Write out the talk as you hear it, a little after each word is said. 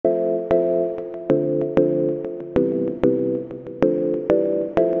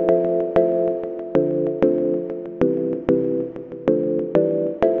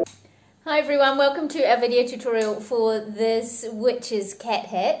everyone, welcome to our video tutorial for this witch's cat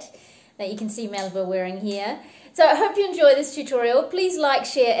hat that you can see Melba wearing here. So I hope you enjoy this tutorial. Please like,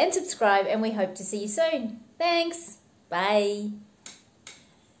 share and subscribe, and we hope to see you soon. Thanks. Bye.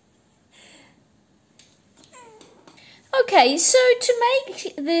 Okay, so to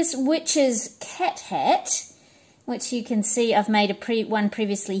make this witch's cat hat, which you can see I've made one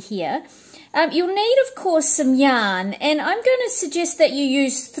previously here, you'll need, of course, some yarn, and I'm going to suggest that you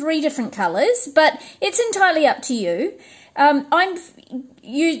use 3 different colours, but it's entirely up to you.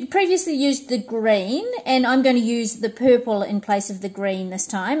 You previously used the green, and I'm going to use the purple in place of the green this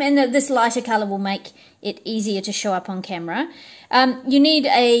time, and this lighter colour will make it easier to show up on camera. You need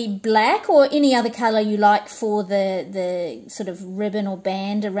a black or any other colour you like for the sort of ribbon or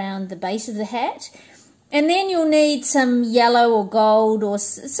band around the base of the hat. And then you'll need some yellow or gold or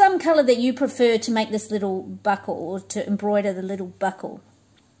some colour that you prefer to make this little buckle, or to embroider the little buckle.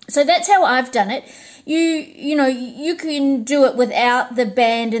 So that's how I've done it. You can do it without the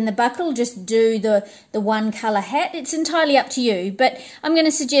band and the buckle, just do the one colour hat. It's entirely up to you, but I'm going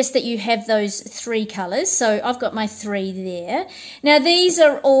to suggest that you have those 3 colours. So I've got my 3 there. Now these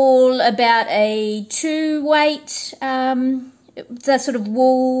are all about a 2 weight, the sort of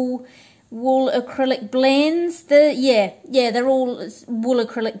wool acrylic blends. They're all wool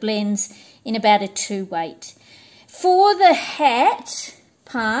acrylic blends in about a 2 weight. For the hat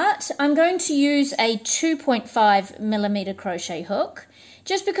part, I'm going to use a 2.5mm crochet hook,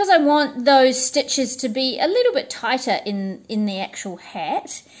 just because I want those stitches to be a little bit tighter in the actual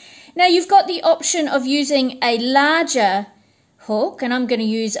hat. Now you've got the option of using a larger hook, and I'm going to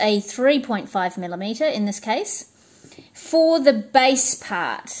use a 3.5mm in this case, for the base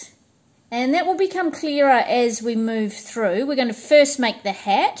part. And that will become clearer as we move through. We're going to first make the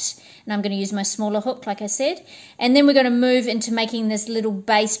hat, and I'm going to use my smaller hook like I said, and then we're going to move into making this little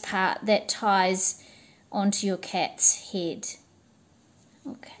base part that ties onto your cat's head.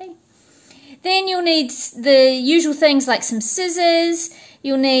 Okay. Then you'll need the usual things like some scissors.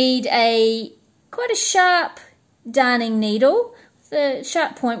 You'll need quite a sharp darning needle. The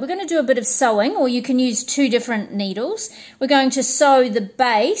sharp point, we're going to do a bit of sewing, or you can use 2 different needles. We're going to sew the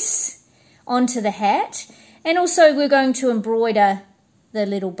base onto the hat, and also we're going to embroider the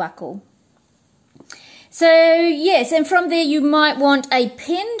little buckle. So yes, and from there you might want a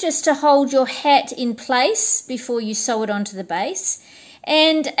pin just to hold your hat in place before you sew it onto the base,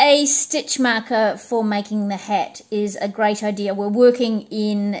 and a stitch marker for making the hat is a great idea. We're working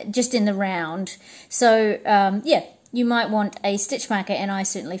just in the round, so yeah, you might want a stitch marker, and I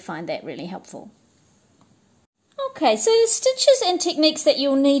certainly find that really helpful. Okay, so the stitches and techniques that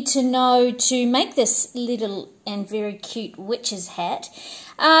you'll need to know to make this little and very cute witch's hat.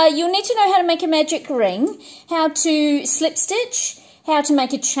 You'll need to know how to make a magic ring, how to slip stitch, how to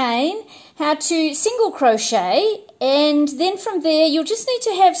make a chain, how to single crochet, and then from there you'll just need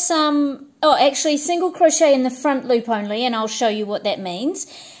to have single crochet in the front loop only, and I'll show you what that means.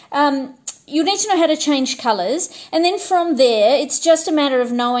 You'll need to know how to change colours, and then from there it's just a matter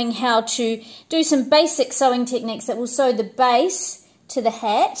of knowing how to do some basic sewing techniques that will sew the base to the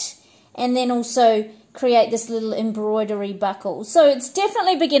hat, and then also create this little embroidery buckle. So it's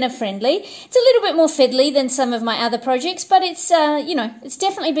definitely beginner friendly. It's a little bit more fiddly than some of my other projects, but it's it's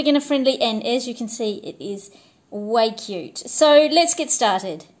definitely beginner friendly, and as you can see, it is way cute. So let's get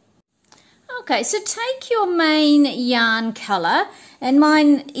started. Okay, so take your main yarn colour, and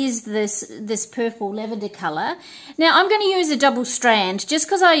mine is this purple lavender colour. Now I'm going to use a double strand just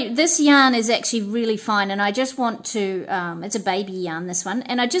because this yarn is actually really fine, and I just want to, it's a baby yarn, this one,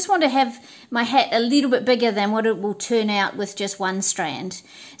 and I just want to have my hat a little bit bigger than what it will turn out with just 1 strand.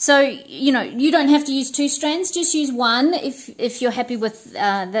 So, you don't have to use 2 strands, just use 1 if you're happy with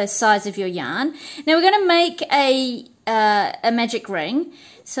the size of your yarn. Now we're going to make a magic ring.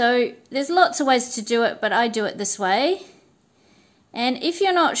 So there's lots of ways to do it, but I do it this way. And if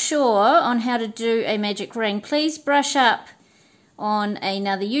you're not sure on how to do a magic ring, please brush up on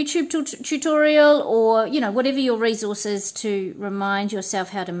another YouTube tutorial, or whatever your resources, to remind yourself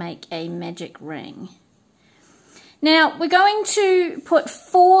how to make a magic ring. Now we're going to put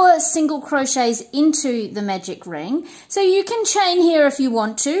 4 single crochets into the magic ring. So you can chain here if you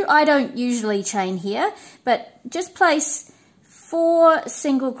want to. I don't usually chain here, but just place 4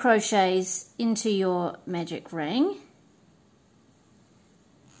 single crochets into your magic ring.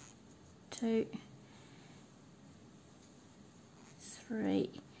 2, 3,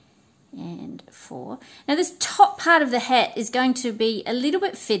 and 4. Now this top part of the hat is going to be a little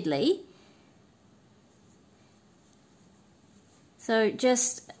bit fiddly, so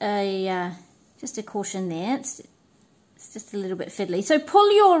just a caution there. It's just a little bit fiddly. So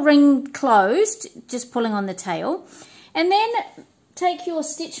pull your ring closed, just pulling on the tail, and then take your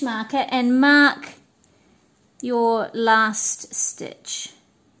stitch marker and mark your last stitch,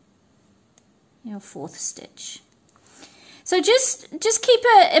 your 4th stitch. So just keep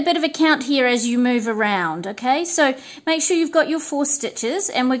a bit of a count here as you move around, okay? So make sure you've got your 4 stitches,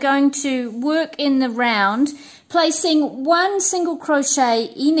 and we're going to work in the round, placing 1 single crochet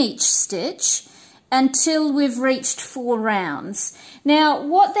in each stitch until we've reached 4 rounds. Now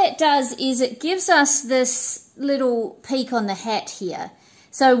what that does is it gives us this little peak on the hat here.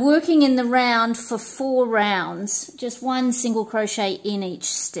 So working in the round for 4 rounds, just 1 single crochet in each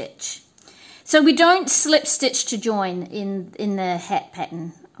stitch. So we don't slip stitch to join in the hat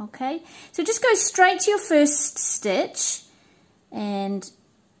pattern, okay? So just go straight to your first stitch and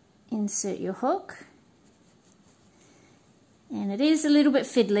insert your hook. And it is a little bit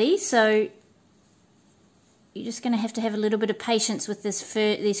fiddly, so you're just going to have a little bit of patience with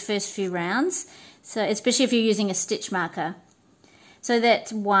these first few rounds. So especially if you're using a stitch marker. So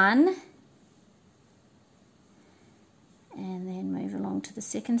that's 1. And then move along to the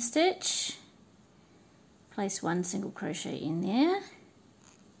second stitch. Place 1 single crochet in there.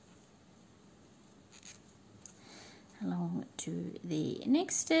 Along to the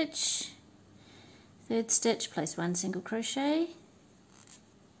next stitch. Third stitch, place 1 single crochet.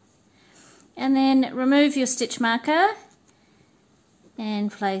 And then remove your stitch marker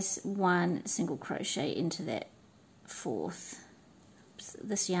and place 1 single crochet into that 4th. Oops,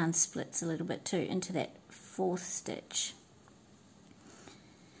 this yarn splits a little bit too, into that 4th stitch.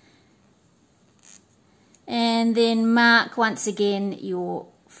 And then mark once again your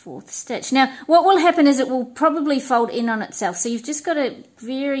 4th stitch. Now what will happen is it will probably fold in on itself, so you've just got to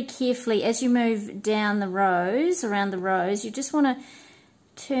very carefully, as you move down the rows, around the rows, you just want to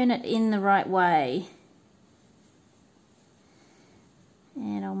turn it in the right way.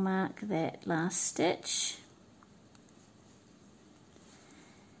 And I'll mark that last stitch.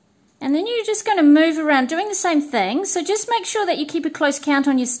 And then you're just going to move around doing the same thing, so just make sure that you keep a close count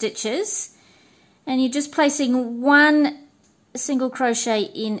on your stitches. And you're just placing 1 single crochet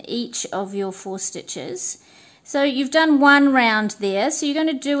in each of your 4 stitches. So you've done 1 round there, so you're going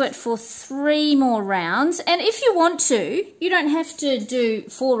to do it for 3 more rounds. And if you want to, you don't have to do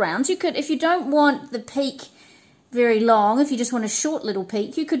 4 rounds. You could, if you don't want the peak very long, if you just want a short little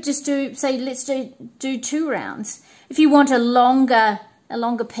peak, you could just do, say, let's do 2 rounds. If you want a longer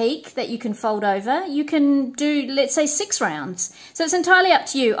peak that you can fold over, you can do, let's say, 6 rounds. So it's entirely up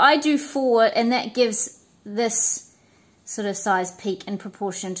to you. I do 4, and that gives this sort of size peak in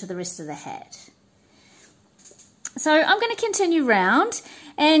proportion to the rest of the hat. So I'm going to continue round,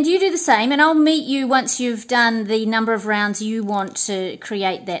 and you do the same, and I'll meet you once you've done the number of rounds you want to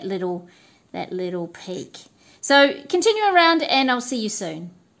create that little peak. So continue around, and I'll see you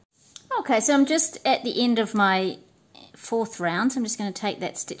soon. Okay, so I'm just at the end of my 4th round, so I'm just going to take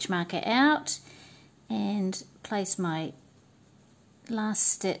that stitch marker out and place my last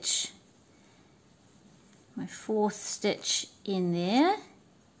stitch, my 4th stitch in there.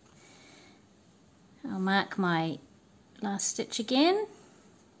 I'll mark my last stitch again,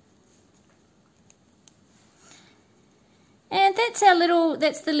 and that's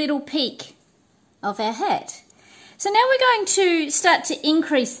the little peak of our hat. So now we're going to start to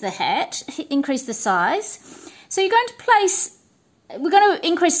increase the hat, increase the size. So you're going to place, we're going to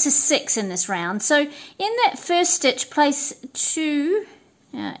increase to 6 in this round. So in that first stitch, place 2,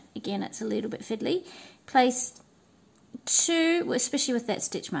 again it's a little bit fiddly, place 2, especially with that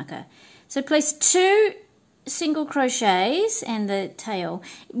stitch marker. So place 2 single crochets and the tail.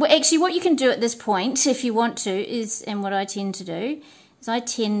 Well, actually what you can do at this point, if you want to, is, and what I tend to do, is I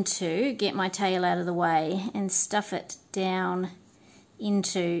tend to get my tail out of the way and stuff it down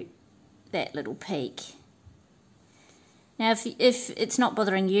into that little peak. Now if it's not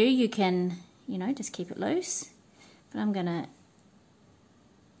bothering you, you can, you know, just keep it loose. But I'm gonna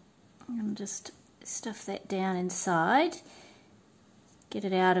just stuff that down inside, get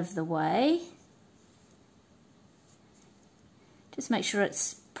it out of the way. Just make sure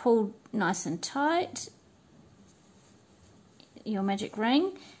it's pulled nice and tight, your magic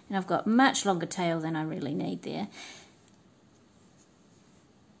ring, and I've got much longer tail than I really need there.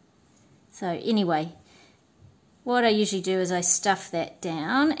 So anyway, what I usually do is I stuff that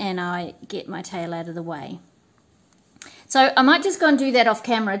down and I get my tail out of the way. So I might just go and do that off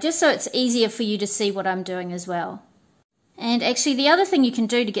camera, just so it's easier for you to see what I'm doing as well. And actually the other thing you can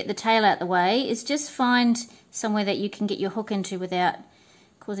do to get the tail out the way is just find somewhere that you can get your hook into without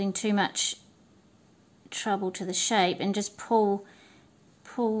causing too much trouble to the shape, and just pull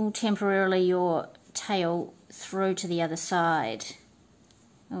temporarily your tail through to the other side.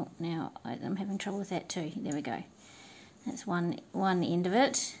 Oh, now I'm having trouble with that too. There we go. That's one end of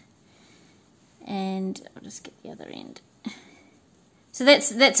it, and I'll just get the other end. So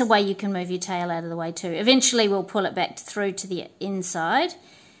that's a way you can move your tail out of the way too. Eventually we'll pull it back through to the inside,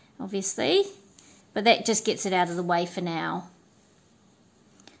 obviously, but that just gets it out of the way for now.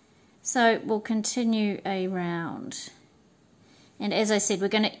 So we'll continue around, and as I said, we're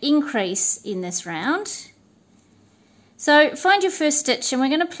going to increase in this round. So find your first stitch, and we're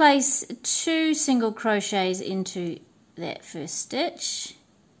going to place 2 single crochets into that first stitch.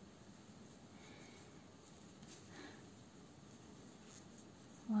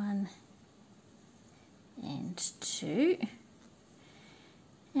 One and 2,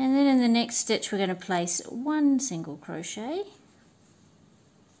 and then in the next stitch we're going to place 1 single crochet,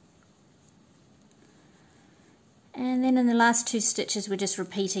 and then in the last 2 stitches we're just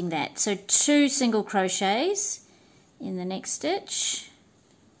repeating that. So 2 single crochets in the next stitch,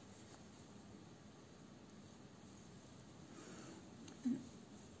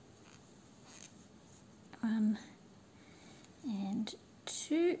 one and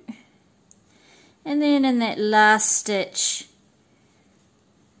 2, and then in that last stitch,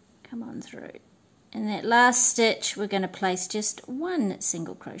 come on through, in that last stitch we're going to place just 1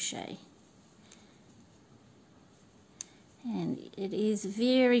 single crochet, and it is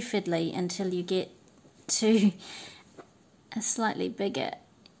very fiddly until you get to a slightly bigger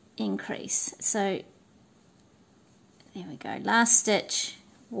increase. So there we go, last stitch,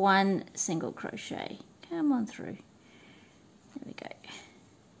 1 single crochet, come on through, there we go,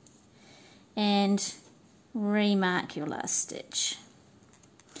 and remark your last stitch.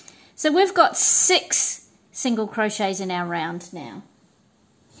 So we've got 6 single crochets in our round now.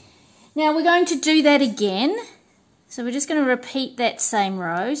 Now we're going to do that again, so we're just going to repeat that same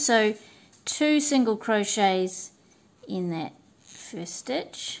row. So 2 single crochets in that first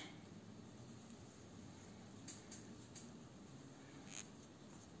stitch,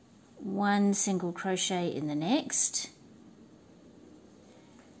 one single crochet in the next,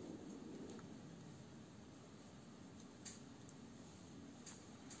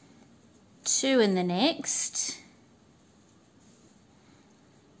 two in the next,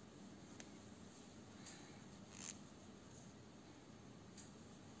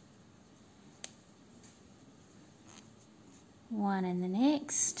 one in the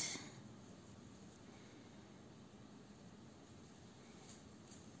next,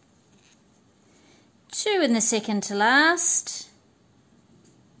 two in the second to last,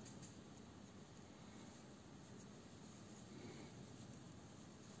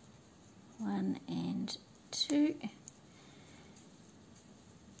 one and two,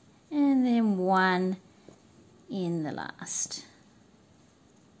 and then one in the last.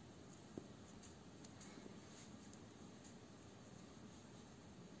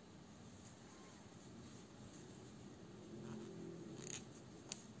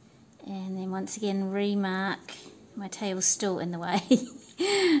 And then once again remark, my tail's still in the way,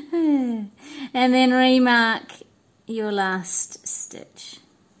 and then remark your last stitch.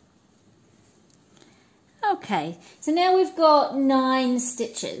 Okay, so now we've got 9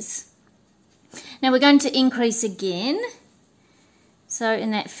 stitches. Now we're going to increase again. So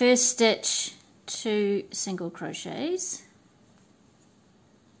in that first stitch, 2 single crochets,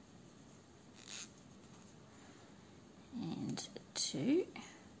 and 2.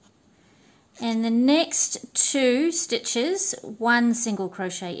 And the next 2 stitches, 1 single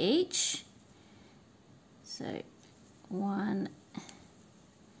crochet each. So 1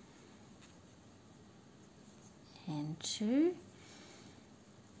 and 2.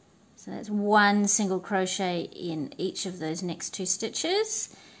 So that's 1 single crochet in each of those next 2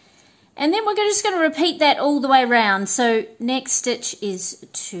 stitches. And then we're just going to repeat that all the way around. So next stitch is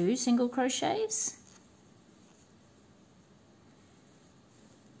 2 single crochets.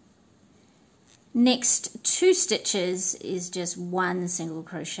 Next 2 stitches is just 1 single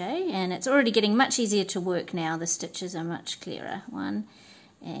crochet, and it's already getting much easier to work now. The stitches are much clearer. 1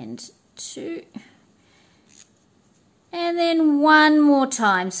 and 2, and then 1 more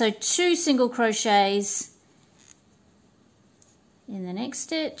time. So 2 single crochets in the next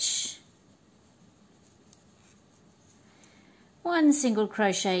stitch, 1 single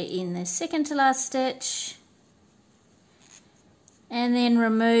crochet in the second to last stitch, and then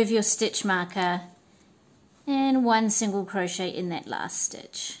remove your stitch marker and 1 single crochet in that last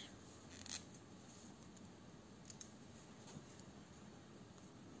stitch.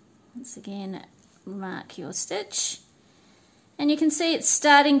 Once again, mark your stitch, and you can see it's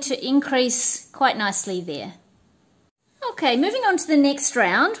starting to increase quite nicely there. Okay, moving on to the next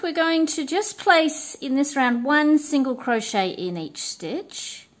round, we're going to just place in this round 1 single crochet in each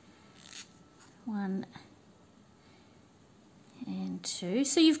stitch. 1 and 2.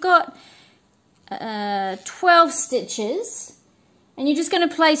 So you've got 12 stitches, and you're just going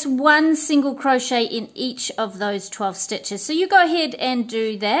to place 1 single crochet in each of those 12 stitches. So you go ahead and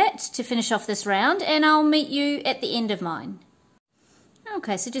do that to finish off this round, and I'll meet you at the end of mine.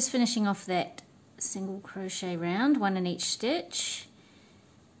 Okay, so just finishing off that single crochet round, 1 in each stitch.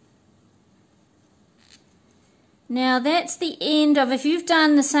 Now that's the end of, if you've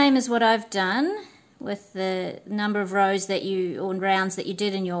done the same as what I've done with the number of rows that you, or rounds that you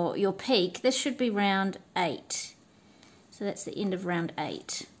did in your peak, this should be round 8. So that's the end of round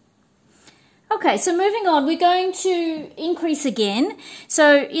 8. Okay, so moving on, we're going to increase again.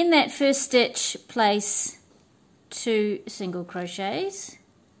 So in that first stitch, place 2 single crochets.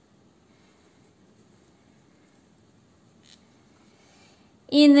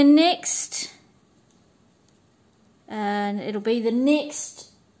 In the next, it'll be the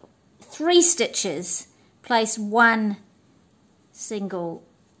next 3 stitches, place 1 single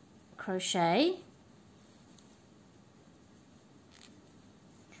crochet.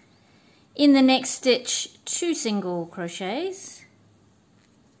 In the next stitch, 2 single crochets.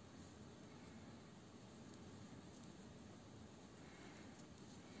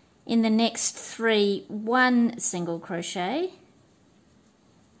 In the next 3, 1 single crochet.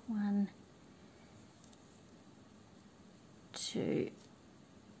 1, 2,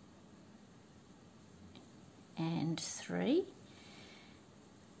 and 3.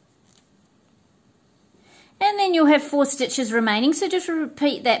 And then you'll have 4 stitches remaining, so just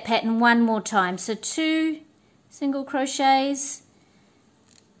repeat that pattern one more time. So 2 single crochets,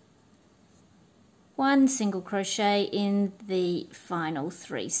 1 single crochet in the final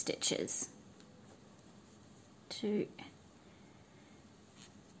 3 stitches. 2,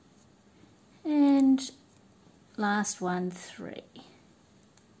 and last one, 3.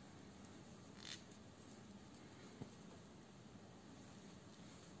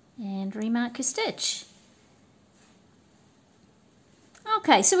 And remark your stitch.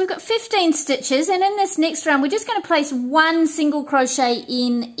 Okay, so we've got 15 stitches, and in this next round we're just going to place 1 single crochet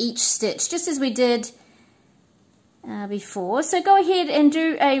in each stitch, just as we did before. So go ahead and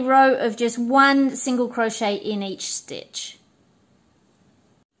do a row of just 1 single crochet in each stitch.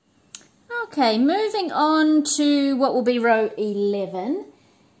 Okay, moving on to what will be row 11.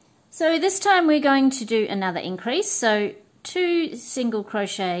 So this time we're going to do another increase. So 2 single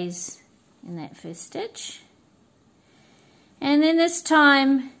crochets in that first stitch. And then this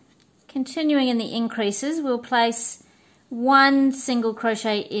time, continuing in the increases, we'll place 1 single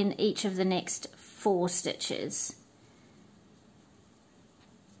crochet in each of the next 4 stitches.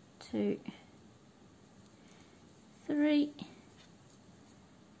 2, 3,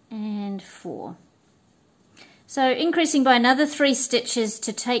 and 4. So increasing by another 3 stitches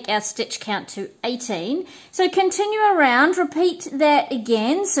to take our stitch count to 18. So continue around, repeat that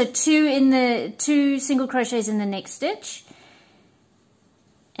again. So 2 single crochets in the next stitch,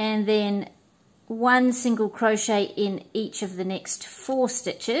 and then 1 single crochet in each of the next 4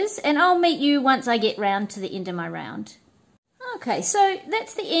 stitches, and I'll meet you once I get round to the end of my round. Okay, so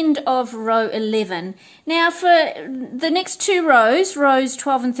that's the end of row 11. Now for the next 2 rows, rows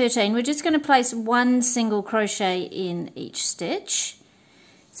 12 and 13, we're just going to place 1 single crochet in each stitch.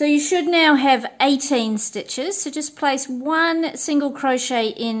 So you should now have 18 stitches, so just place 1 single crochet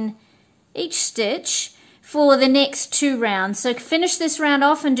in each stitch for the next 2 rounds. So finish this round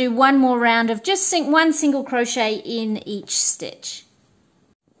off and do one more round of just 1 single crochet in each stitch.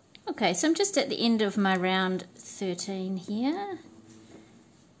 Okay, so I'm just at the end of my round 13 here,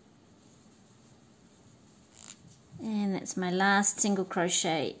 and that's my last single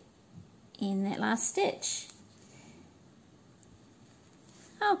crochet in that last stitch.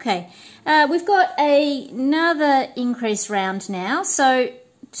 Okay, we've got another increase round now, so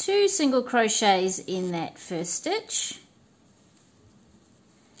 2 single crochets in that first stitch,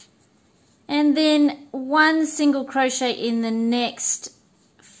 and then 1 single crochet in the next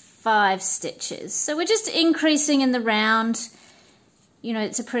 5 stitches. So we're just increasing in the round. You know,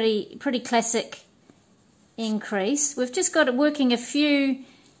 it's a pretty classic increase. We've just got it working a few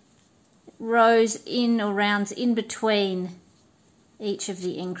rows in or rounds in between each of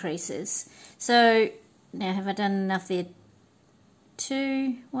the increases. So now, have I done enough there?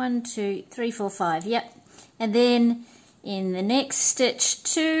 2, 1, 2, 3, 4, 5. Yep. And then in the next stitch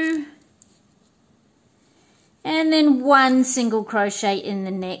 2, and then 1 single crochet in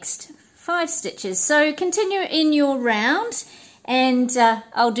the next 5 stitches. So continue in your round, and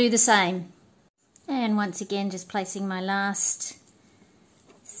I'll do the same. And once again, just placing my last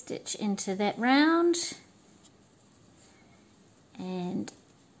stitch into that round and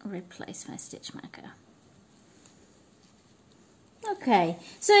replace my stitch marker. Okay,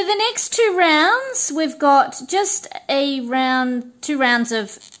 so the next 2 rounds, we've got just a round, 2 rounds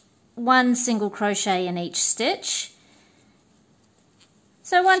of 1 single crochet in each stitch.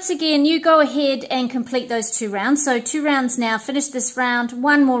 So once again, you go ahead and complete those 2 rounds. So 2 rounds now, finish this round,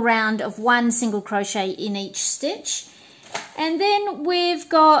 1 more round of 1 single crochet in each stitch. And then we've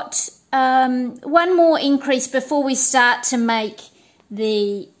got 1 more increase before we start to make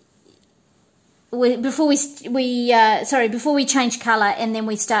the, before we change colour, and then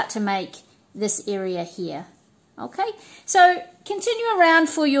we start to make this area here. Okay, so continue around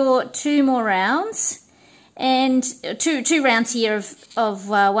for your 2 more rounds. And two rounds here of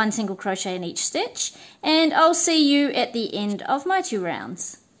 1 single crochet in each stitch, and I'll see you at the end of my 2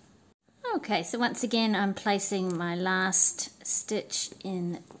 rounds. Okay, so once again I'm placing my last stitch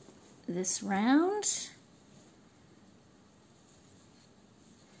in this round,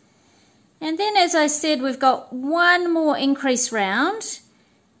 and then, as I said, we've got 1 more increase round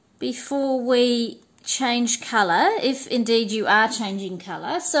before we change colour, if indeed you are changing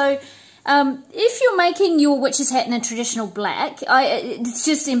colour. So if you're making your witch's hat in a traditional black, it's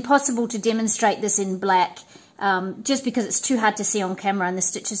just impossible to demonstrate this in black just because it's too hard to see on camera and the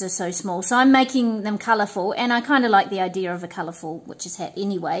stitches are so small. So I'm making them colourful, and I kind of like the idea of a colourful witch's hat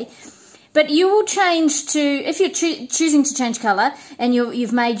anyway. But you will change to, if you're choosing to change colour and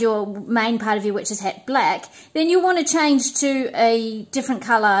you've made your main part of your witch's hat black, then you want to change to a different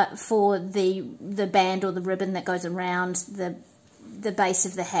colour for the band or the ribbon that goes around the base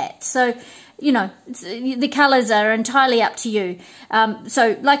of the hat. So, you know, the colours are entirely up to you.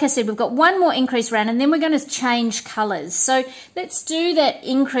 So, like I said, we've got 1 more increase round, and then we're going to change colours. So, let's do that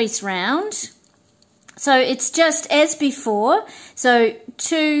increase round. So, it's just as before. So,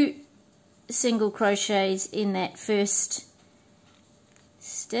 2 single crochets in that first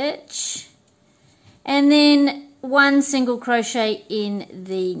stitch, and then 1 single crochet in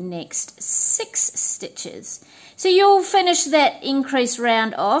the next 6 stitches. So you'll finish that increase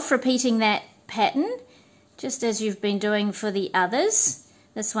round off, repeating that pattern just as you've been doing for the others.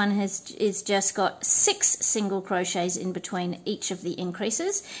 This one is just got 6 single crochets in between each of the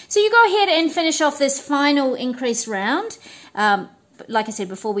increases. So you go ahead and finish off this final increase round, like I said,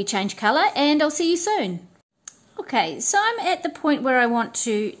 before we change colour, and I'll see you soon. Okay, so I'm at the point where I want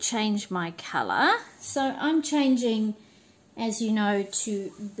to change my colour. So I'm changing, as you know,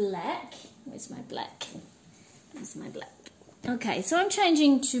 to black. Where's my black? Where's my black? Okay, so I'm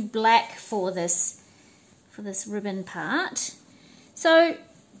changing to black for this ribbon part. So,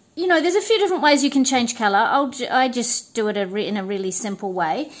 you know, there's a few different ways you can change colour. I just do it in a really simple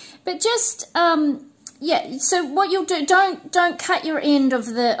way. But just yeah. So what you'll do, don't cut your end of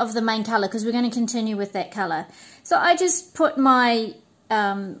the main colour, because we're going to continue with that colour. So I just put my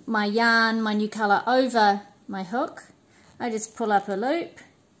my yarn, my new colour, over my hook. I just pull up a loop,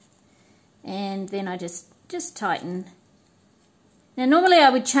 and then I just tighten. Now normally I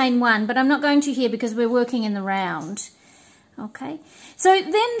would chain 1, but I'm not going to here because we're working in the round. Okay, so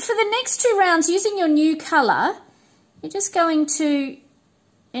then for the next 2 rounds, using your new colour, you're just going to,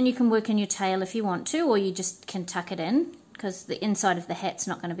 and you can work in your tail if you want to, or you just can tuck it in, because the inside of the hat's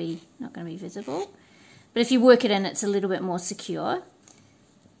not going to be visible. But if you work it in, it's a little bit more secure.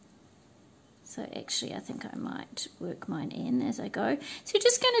 So actually I think I might work mine in as I go. So you're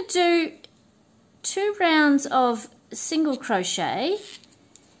just going to do 2 rounds of single crochet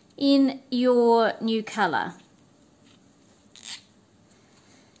in your new colour.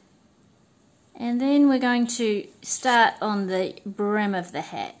 And then we're going to start on the brim of the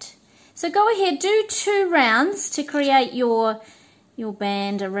hat. So go ahead, do 2 rounds to create your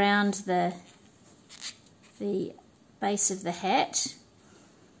band around the base of the hat.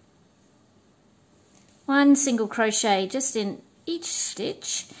 1 single crochet just in each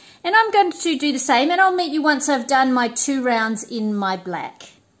stitch. And I'm going to do the same, and I'll meet you once I've done my 2 rounds in my black.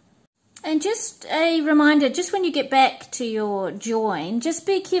 And just a reminder, just when you get back to your join, just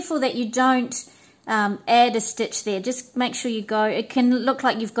be careful that you don't add a stitch there. Just make sure you go, it can look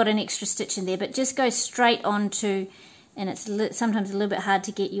like you've got an extra stitch in there, but just go straight onto, and it's sometimes a little bit hard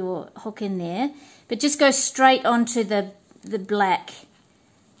to get your hook in there, but just go straight onto the black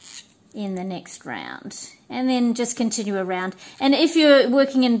in the next round, and then just continue around. And if you're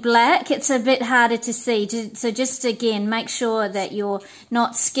working in black, it's a bit harder to see, so just again make sure that you're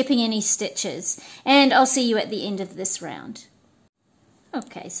not skipping any stitches, and I'll see you at the end of this round.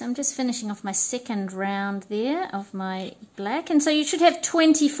 Okay, so I'm just finishing off my 2nd round there of my black, and so you should have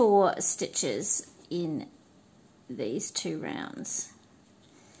 24 stitches in these 2 rounds.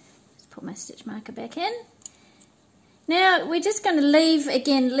 Just put my stitch marker back in. Now we're just going to leave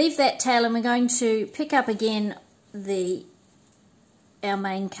that tail, and we're going to pick up again our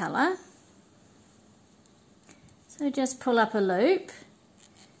main colour. So just pull up a loop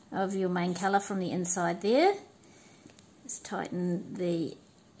of your main colour from the inside there. Just tighten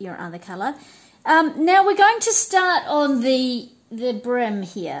your other colour. Now we're going to start on the brim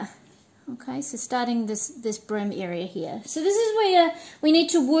here. Okay, so starting this brim area here. So this is where we need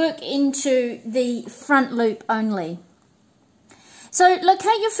to work into the front loop only. So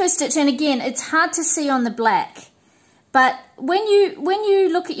locate your first stitch, and again, it's hard to see on the black, but when you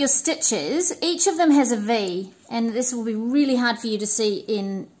look at your stitches, each of them has a V, and this will be really hard for you to see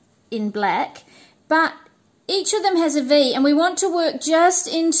in black, but each of them has a V, and we want to work just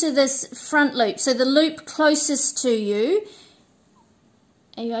into this front loop, so the loop closest to you.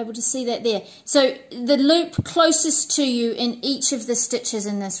 Are you able to see that there? So the loop closest to you in each of the stitches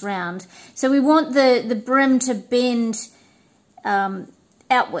in this round. So we want the brim to bend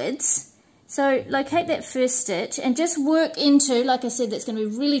outwards. So locate that first stitch and just work into, like I said, that's going to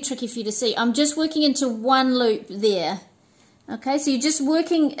be really tricky for you to see. I'm just working into 1 loop there. Okay, so you're just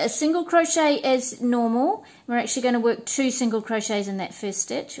working a single crochet as normal. We're actually going to work 2 single crochets in that first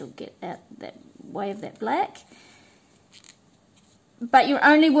stitch. You'll get out that way of that black. But you're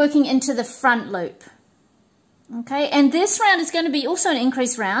only working into the front loop. Okay, and this round is going to be also an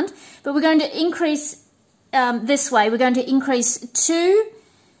increase round, but we're going to increase this way. We're going to increase 2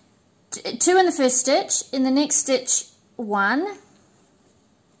 in the first stitch, in the next stitch 1,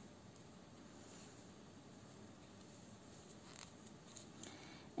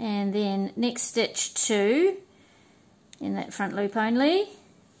 and then next stitch 2 in that front loop only,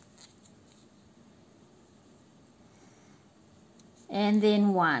 and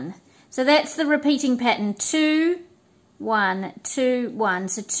then 1. So that's the repeating pattern, 2, 1, 2, 1.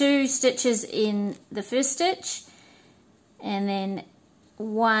 So 2 stitches in the first stitch, and then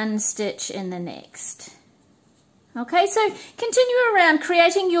 1 stitch in the next. Okay, so continue around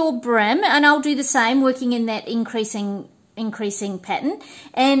creating your brim, and I'll do the same, working in that increasing pattern,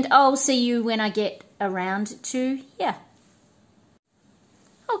 and I'll see you when I get around to here.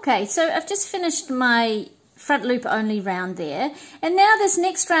 Okay, so I've just finished my front loop only round there, and now this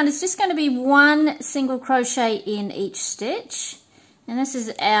next round is just going to be 1 single crochet in each stitch, and this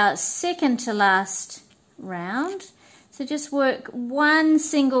is our second to last round. So just work 1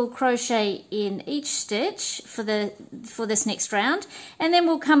 single crochet in each stitch for this next round, and then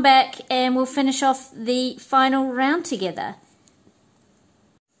we'll come back and we'll finish off the final round together.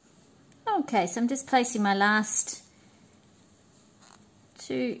 Okay, so I'm just placing my last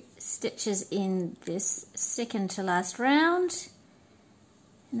 2 stitches in this second to last round,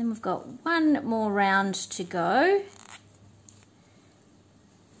 and then we've got 1 more round to go,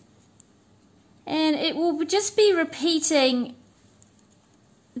 and it will just be repeating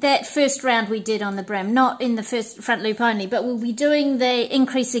that first round we did on the brim, not in the first front loop only, but we'll be doing the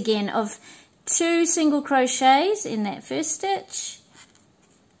increase again of 2 single crochets in that first stitch,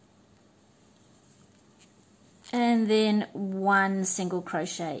 and then 1 single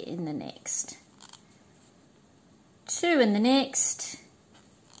crochet in the next, 2 in the next,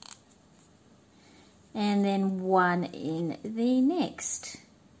 and then 1 in the next.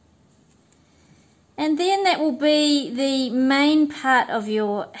 And then that will be the main part of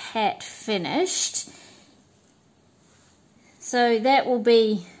your hat finished. So that will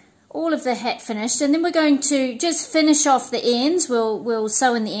be all of the hat finished, and then we're going to just finish off the ends. We'll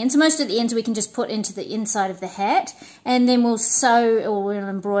sew in the ends. Most of the ends we can just put into the inside of the hat, and then we'll sew or we'll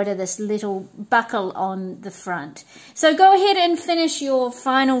embroider this little buckle on the front. So go ahead and finish your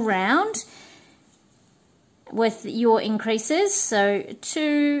final round with your increases. So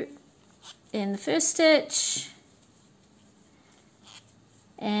 2 in the first stitch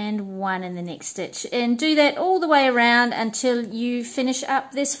and 1 in the next stitch, and do that all the way around until you finish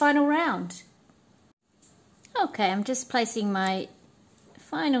up this final round. Okay, I'm just placing my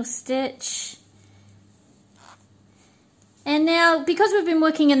final stitch, and now because we've been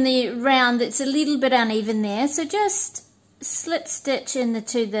working in the round, it's a little bit uneven there, so just slip stitch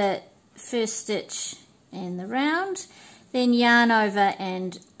into the first stitch in the round, then yarn over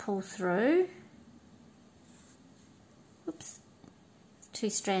and pull through. Oops, 2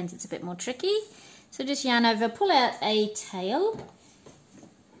 strands, it's a bit more tricky. So just yarn over, pull out a tail,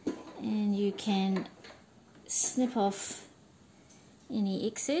 and you can snip off any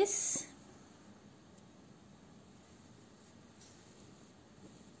excess.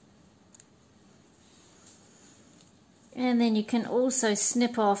 And then you can also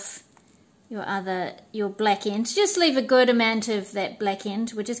snip off your black end. Just leave a good amount of that black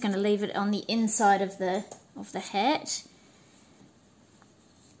end. We're just going to leave it on the inside of the hat.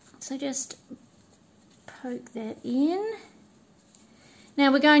 So just poke that in.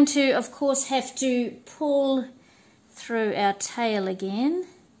 Now we're going to, of course, have to pull through our tail again.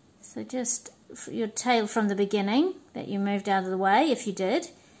 So just your tail from the beginning that you moved out of the way, if you did.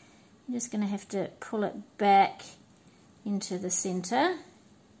 I'm just going to have to pull it back into the center.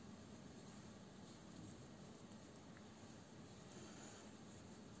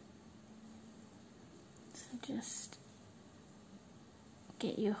 So just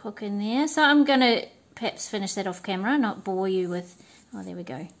get your hook in there. So I'm going to perhaps finish that off camera, not bore you with, oh there we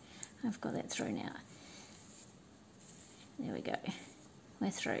go, I've got that through now. There we go,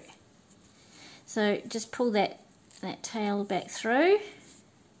 we're through. So just pull that tail back through.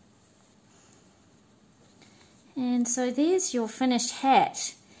 And so there's your finished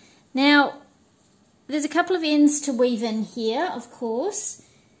hat. Now there's a couple of ends to weave in here, of course.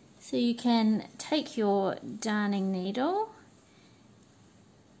 So you can take your darning needle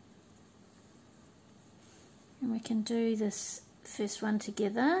and we can do this first one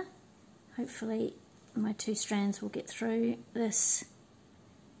together. Hopefully my two strands will get through this.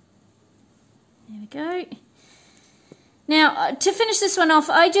 There we go. Now to finish this one off,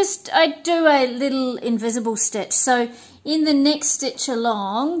 I do a little invisible stitch. So in the next stitch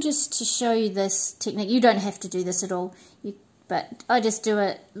along, just to show you this technique, you don't have to do this at all, but I just do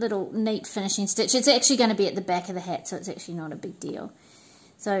a little neat finishing stitch. It's actually going to be at the back of the hat, so it's actually not a big deal.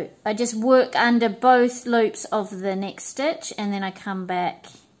 So I just work under both loops of the next stitch and then I come back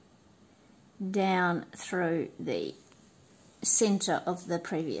down through the center of the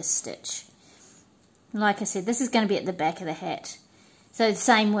previous stitch. Like I said, this is going to be at the back of the hat. So the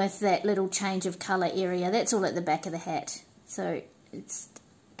same with that little change of colour area, that's all at the back of the hat. So it's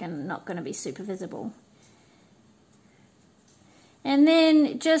not going to be super visible. And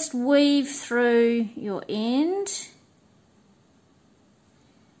then just weave through your end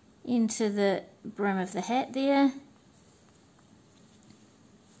into the brim of the hat there.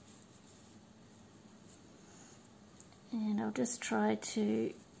 And I'll just try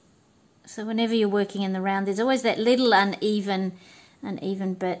to, so whenever you're working in the round, there's always that little uneven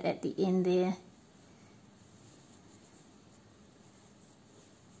bit at the end there.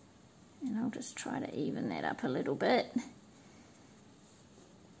 And I'll just try to even that up a little bit.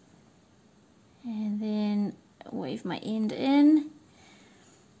 And then weave my end in.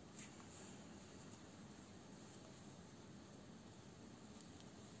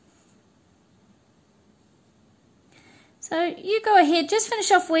 So you go ahead, just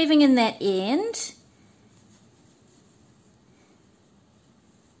finish off weaving in that end.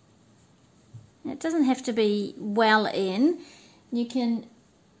 It doesn't have to be well in. You can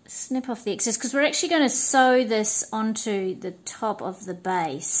snip off the excess because we're actually going to sew this onto the top of the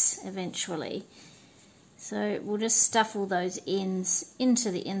base eventually. So we'll just stuff all those ends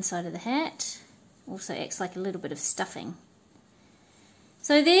into the inside of the hat. Also acts like a little bit of stuffing.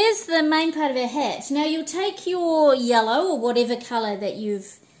 So there's the main part of our hat. Now you'll take your yellow or whatever colour that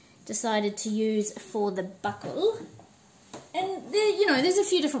you've decided to use for the buckle. And there, you know, there's a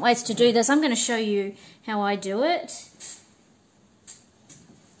few different ways to do this. I'm going to show you how I do it.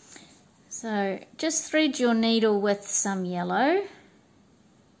 So just thread your needle with some yellow.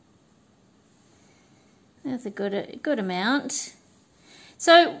 That's a good amount.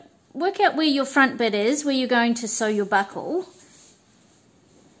 So work out where your front bit is, where you're going to sew your buckle.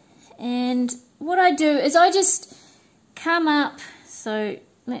 And what I do is I just come up, so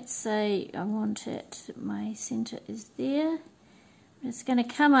let's say I want it, my center is there. I'm just going to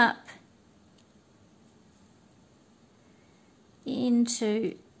come up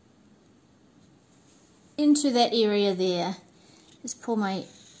into that area there. Just pull my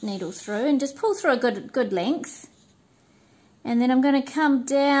needle through and just pull through a good length. And then I'm going to come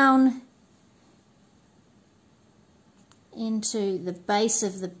down into the base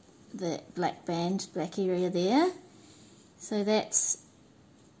of the black area there. So that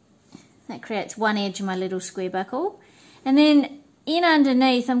creates one edge of my little square buckle. And then in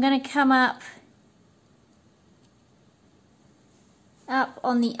underneath I'm going to come up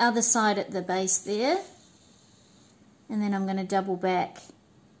on the other side at the base there. And then I'm going to double back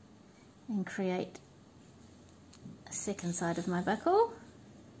and create a second side of my buckle.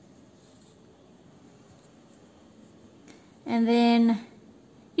 And then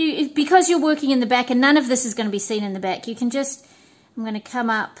because you're working in the back and none of this is going to be seen in the back, you can just, I'm going to come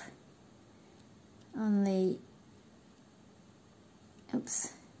up on the,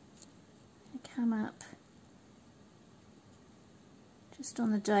 come up just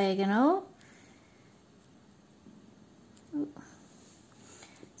on the diagonal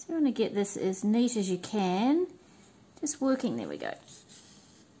you want to get this as neat as you can. Just working, there we go.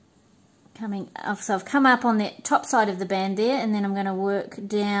 Coming up, so I've come up on the top side of the band there, and then I'm going to work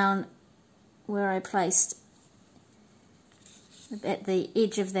down where I placed at the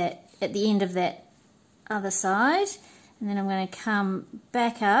edge of that, at the end of that other side, and then I'm going to come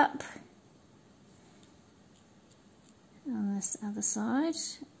back up on this other side.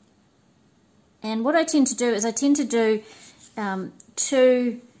 And what I tend to do is I tend to do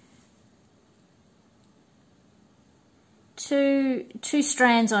two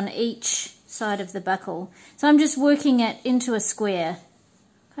strands on each side of the buckle. So I'm just working it into a square.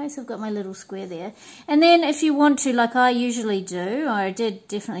 Okay, so I've got my little square there. And then if you want to, like I usually do, or I did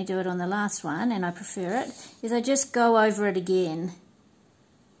definitely do it on the last one, and I prefer it, is I just go over it again.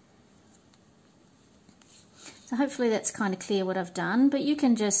 So hopefully that's kind of clear what I've done, but you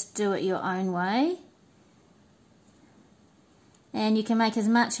can just do it your own way. And you can make as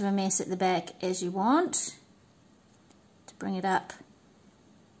much of a mess at the back as you want to bring it up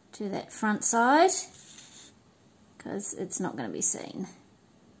to that front side, because it's not going to be seen.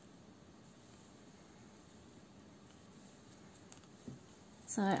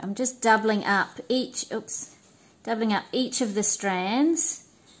 So I'm just doubling up each of the strands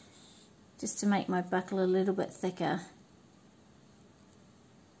just to make my buckle a little bit thicker.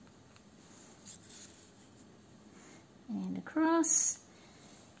 And across.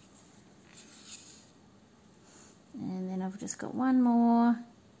 And then I've just got one more.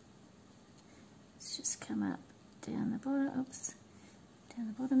 Let's just come up down the bottom, oops, down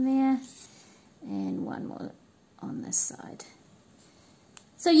the bottom there, and one more on this side.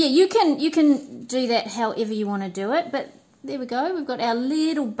 So yeah, you can do that however you want to do it, but there we go, we've got our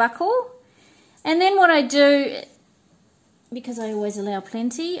little buckle. And then what I do, because I always allow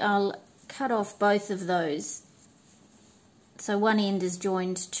plenty, I'll cut off both of those. So one end is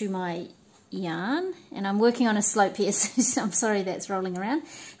joined to my yarn, and I'm working on a slope here, so I'm sorry that's rolling around.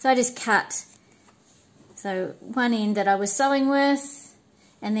 So I just cut, so one end that I was sewing with,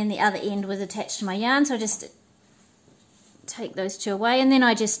 and then the other end was attached to my yarn, so I just take those two away, and then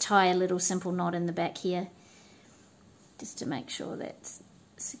I just tie a little simple knot in the back here just to make sure that's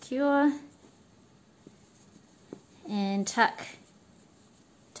secure, and tuck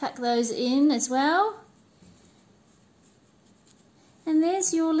those in as well, and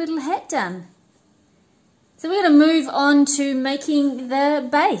there's your little hat done. So we're going to move on to making the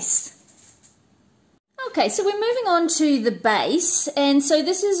base. Okay, so we're moving on to the base, and so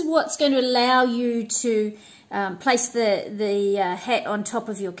this is what's going to allow you to place the hat on top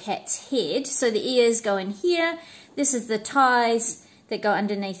of your cat's head. So the ears go in here. This is the ties that go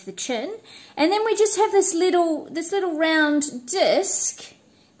underneath the chin, and then we just have this little round disc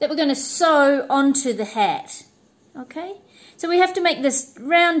that we're going to sew onto the hat. Okay, so we have to make this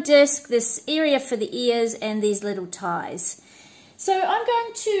round disc, this area for the ears, and these little ties. So I'm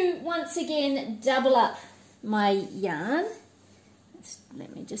going to once again double up my yarn.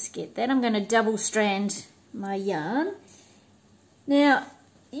 Let me just get that. I'm going to double strand my yarn. Now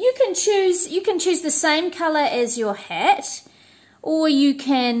you can choose the same color as your hat, or you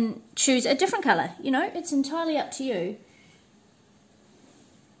can choose a different color. You know, it's entirely up to you.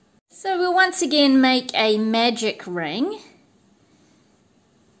 So we'll once again make a magic ring.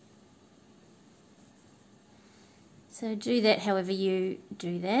 So do that however you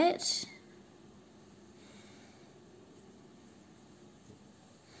do that.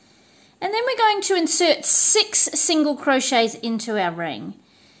 And then we're going to insert 6 single crochets into our ring.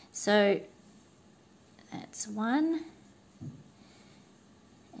 So that's 1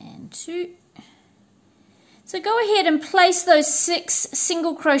 and 2. So go ahead and place those 6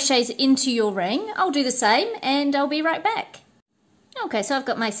 single crochets into your ring. I'll do the same and I'll be right back. Okay, so I've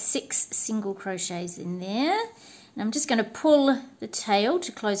got my 6 single crochets in there. And I'm just going to pull the tail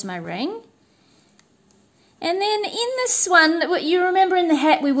to close my ring. And then in this one, you remember in the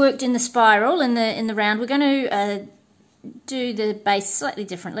hat we worked in the spiral, in the round. We're going to do the base slightly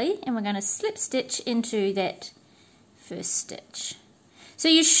differently, and we're going to slip stitch into that first stitch. So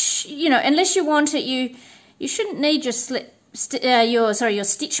you know, unless you want it, you shouldn't need your your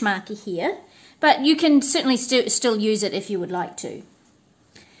stitch marker here, but you can certainly still use it if you would like to.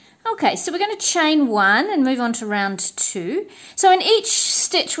 Okay, so we're going to chain 1 and move on to round 2. So in each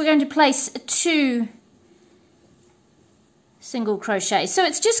stitch we're going to place 2 single crochets. So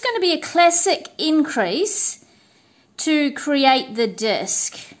it's just going to be a classic increase to create the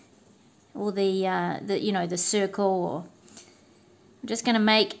disc, or the circle. Or I'm just going to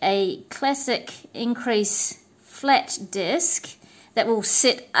make a classic increase flat disc. that will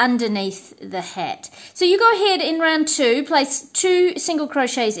sit underneath the hat. So you go ahead in round 2, place 2 single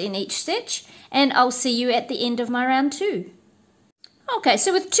crochets in each stitch, and I'll see you at the end of my round 2. Okay,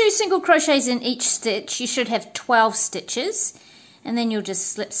 so with 2 single crochets in each stitch, you should have 12 stitches, and then you'll just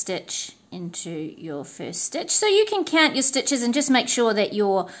slip stitch into your first stitch. So you can count your stitches and just make sure that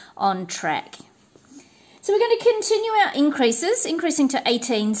you're on track. So we're going to continue our increases, increasing to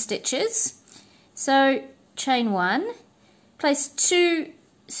 18 stitches. So chain 1, place 2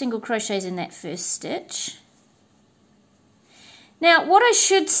 single crochets in that first stitch. Now what I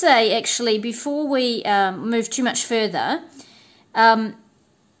should say actually before we move too much further, I'll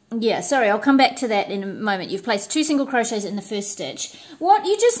come back to that in a moment. You've placed 2 single crochets in the first stitch. What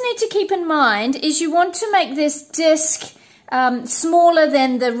you just need to keep in mind is you want to make this disc smaller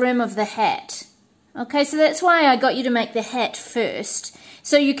than the rim of the hat. Okay, so that's why I got you to make the hat first.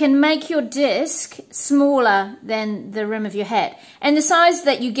 So you can make your disc smaller than the rim of your hat. And the size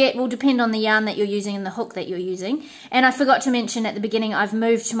that you get will depend on the yarn that you're using and the hook that you're using. And I forgot to mention at the beginning, I've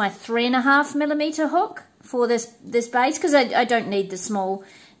moved to my 3.5mm hook for this base because I don't need the small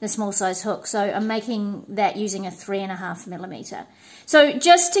size hook. So I'm making that using a 3.5mm. So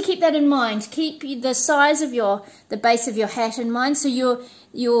just to keep that in mind, keep the size of the base of your hat in mind, so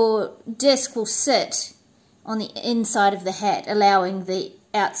your disc will sit on the inside of the hat, allowing the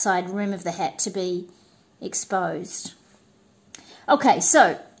outside rim of the hat to be exposed. Okay,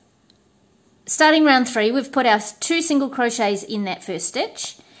 so starting round 3, we've put our 2 single crochets in that first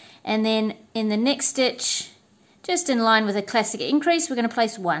stitch, and then in the next stitch, just in line with a classic increase, we're going to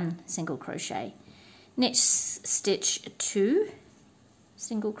place 1 single crochet. Next stitch, 2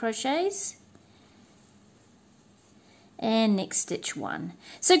 single crochets, and next stitch 1.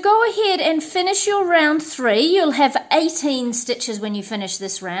 So go ahead and finish your round 3. You'll have 18 stitches when you finish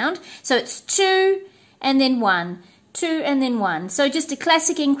this round. So it's 2 and then 1, 2 and then 1. So just a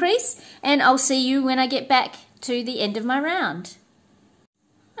classic increase, and I'll see you when I get back to the end of my round.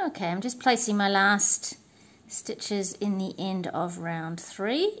 Okay, I'm just placing my last stitches in the end of round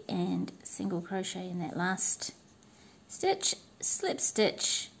 3 and single crochet in that last stitch, slip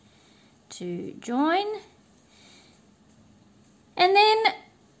stitch to join. And then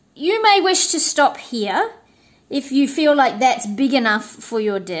you may wish to stop here if you feel like that's big enough for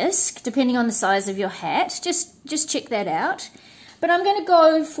your disc, depending on the size of your hat. Just check that out. But I'm going to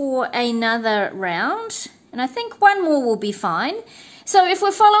go for another round, and I think 1 more will be fine. So if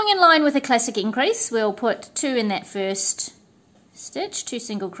we're following in line with a classic increase, we'll put 2 in that first stitch, 2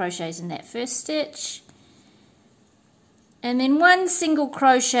 single crochets in that first stitch, and then 1 single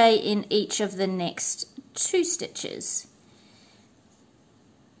crochet in each of the next 2 stitches.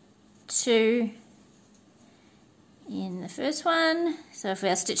 2 in the first one, so if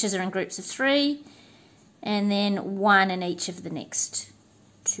our stitches are in groups of 3, and then 1 in each of the next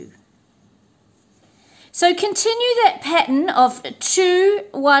 2. So continue that pattern of 2,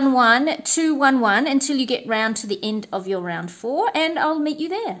 1, 1, 2, 1, 1 until you get round to the end of your round 4, and I'll meet you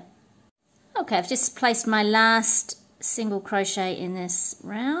there. Okay, I've just placed my last single crochet in this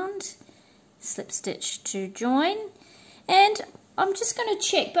round, slip stitch to join, and I'm just going to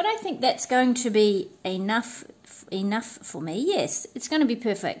check, but I think that's going to be enough for me. Yes, it's going to be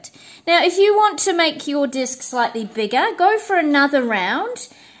perfect. Now, if you want to make your disc slightly bigger, go for another round,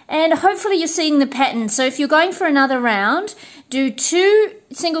 and hopefully you're seeing the pattern. So if you're going for another round, do 2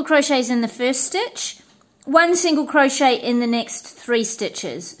 single crochets in the first stitch, 1 single crochet in the next 3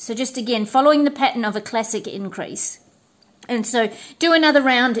 stitches. So just again, following the pattern of a classic increase. And so do another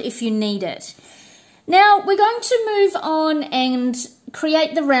round if you need it. Now we're going to move on and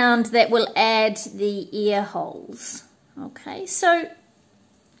create the round that will add the ear holes. Okay, so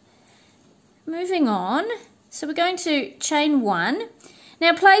moving on. So we're going to chain 1.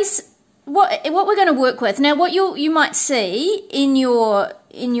 Now place what we're going to work with. Now what you might see in your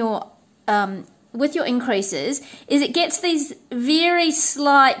with your increases is it gets these really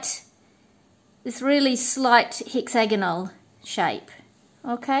slight hexagonal shape.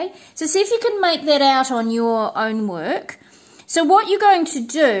 Okay, so see if you can make that out on your own work. So what you're going to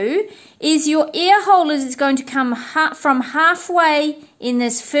do is your ear hole is going to come from halfway in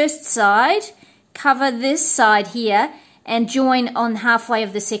this first side, cover this side here, and join on halfway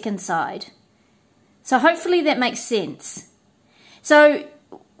of the second side. So hopefully that makes sense. So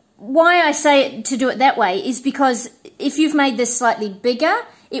why I say to do it that way is because if you've made this slightly bigger,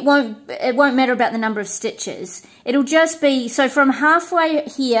 it won't matter about the number of stitches. It'll just be, so from halfway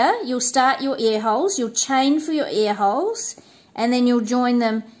here, you'll start your ear holes, you'll chain for your ear holes, and then you'll join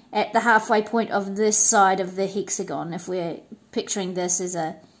them at the halfway point of this side of the hexagon, if we're picturing this as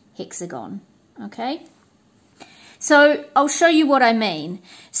a hexagon, okay? So I'll show you what I mean.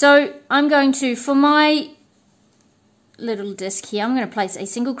 So I'm going to, for my little disc here, I'm going to place a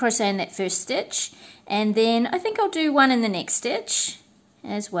single crochet in that first stitch, and then I think I'll do one in the next stitch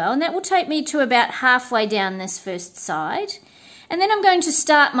as well, and that will take me to about halfway down this first side. And then I'm going to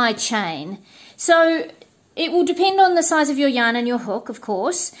start my chain. So it will depend on the size of your yarn and your hook, of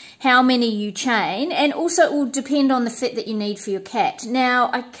course, how many you chain, and also it will depend on the fit that you need for your cat. Now,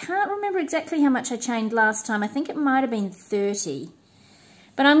 I can't remember exactly how much I chained last time. I think it might have been 30.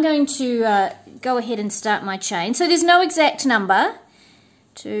 But I'm going to go ahead and start my chain. So there's no exact number.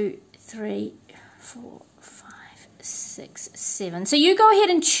 2, 3, 4, 5, 6, 7. So you go ahead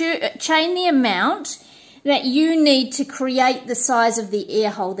and chain the amount that you need to create the size of the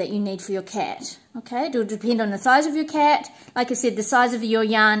ear hole that you need for your cat. Okay, it will depend on the size of your cat, like I said, the size of your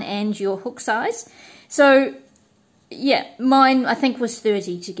yarn and your hook size. So yeah, mine I think was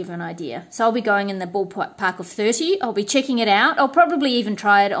 30 to give an idea. So I'll be going in the ballpark of 30. I'll be checking it out. I'll probably even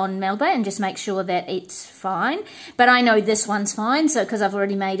try it on Melba and just make sure that it's fine. But I know this one's fine, so because I've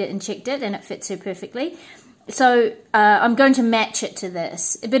already made it and checked it and it fits her perfectly. So I'm going to match it to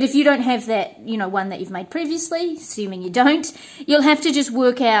this. But if you don't have that, you know, one that you've made previously, assuming you don't, you'll have to just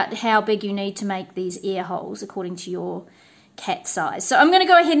work out how big you need to make these ear holes according to your cat size. So I'm going to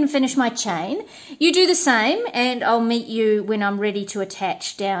go ahead and finish my chain. You do the same, and I'll meet you when I'm ready to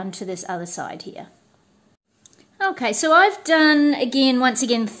attach down to this other side here. Okay, so I've done, once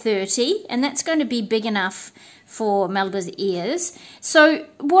again, 30, and that's going to be big enough for Melba's ears. So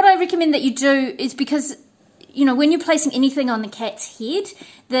what I recommend that you do is, because you know, when you're placing anything on the cat's head,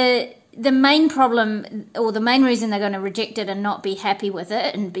 the main problem, or the main reason they're going to reject it and not be happy with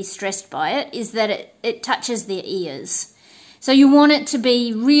it and be stressed by it, is that it touches their ears. So you want it to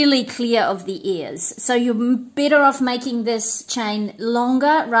be really clear of the ears. So you're better off making this chain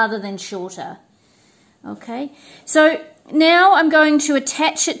longer rather than shorter. Okay, so now I'm going to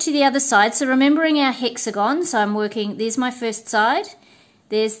attach it to the other side. So remembering our hexagon, so I'm working, there's my first side,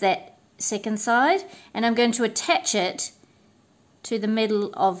 there's that second side, and I'm going to attach it to the middle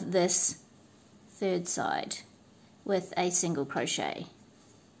of this third side with a single crochet.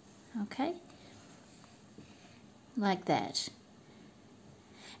 Okay, like that.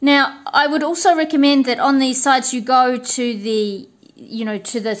 Now I would also recommend that on these sides you go to the, you know,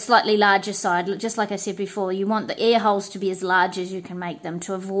 to the slightly larger side. Just like I said before, you want the ear holes to be as large as you can make them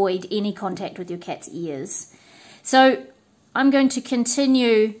to avoid any contact with your cat's ears. So I'm going to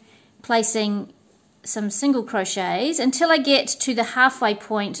continue placing some single crochets until I get to the halfway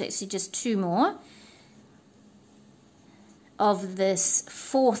point, actually just 2 more, of this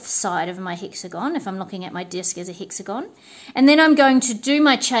fourth side of my hexagon, if I'm looking at my disc as a hexagon. And then I'm going to do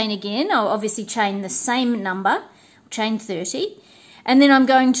my chain again. I'll obviously chain the same number, chain 30, and then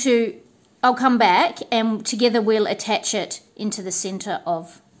I'll come back and together we'll attach it into the center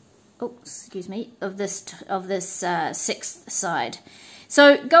of, of this sixth side.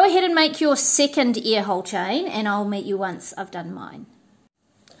 So go ahead and make your second ear hole chain, and I'll meet you once I've done mine.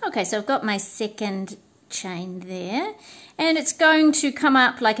 Okay, so I've got my second chain there, and it's going to come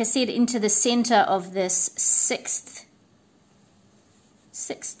up, like I said, into the center of this sixth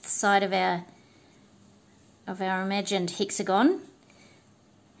side of our imagined hexagon,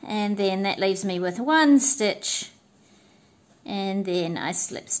 and then that leaves me with 1 stitch, and then I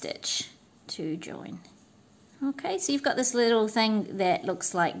slip stitch to join. Okay, so you've got this little thing that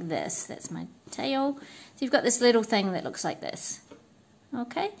looks like this. That's my tail. So you've got this little thing that looks like this.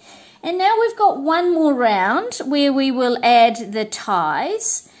 Okay, and now we've got one more round where we will add the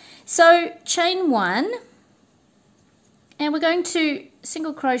ties. So chain 1, and we're going to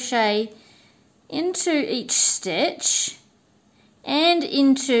single crochet into each stitch and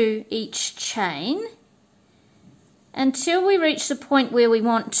into each chain until we reach the point where we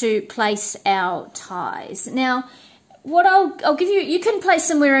want to place our ties. Now, what I'll give you, you can place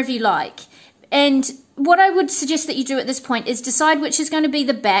them wherever you like. And what I would suggest that you do at this point is decide which is going to be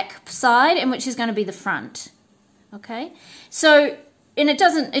the back side and which is going to be the front. Okay? So, and it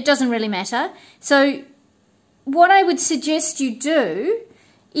doesn't really matter. So, what I would suggest you do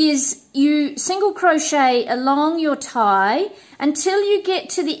is you single crochet along your tie until you get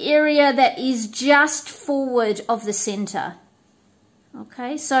to the area that is just forward of the center.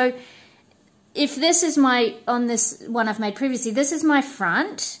 Okay, so if this is on this one I've made previously, this is my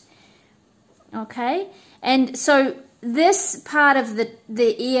front. Okay, and so this part of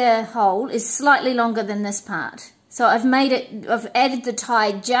the ear hole is slightly longer than this part. So I've added the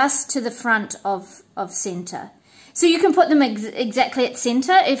tie just to the front of center. So you can put them exactly at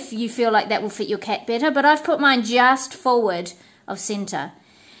center if you feel like that will fit your cat better, but I've put mine just forward of center.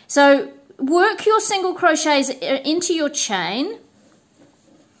 So work your single crochets into your chain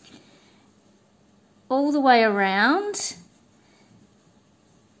all the way around.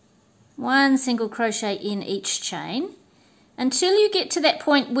 One single crochet in each chain until you get to that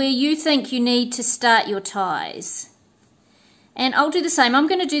point where you think you need to start your ties. And I'll do the same. I'm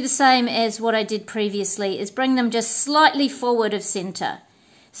going to do the same as what I did previously, is bring them just slightly forward of center.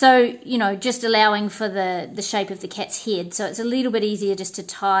 So, you know, just allowing for the shape of the cat's head. So it's a little bit easier just to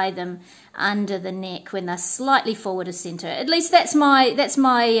tie them under the neck when they're slightly forward of center. At least that's my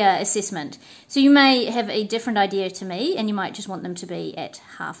assessment. So you may have a different idea to me, and you might just want them to be at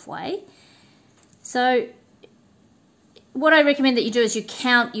halfway. So what I recommend that you do is you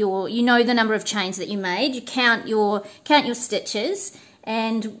count you know the number of chains that you made, you count your stitches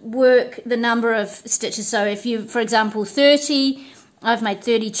and work the number of stitches. So if you, for example, 30, I've made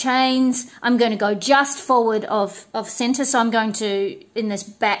 30 chains, I'm going to go just forward of center. So I'm going to, in this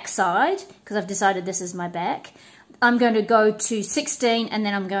back side, because I've decided this is my back, I'm going to go to 16, and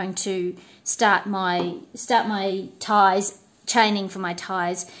then I'm going to start my ties, chaining for my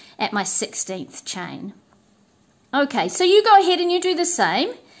ties at my 16th chain. Okay, so you go ahead and you do the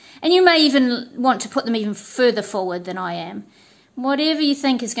same, and you may even want to put them even further forward than I am. Whatever you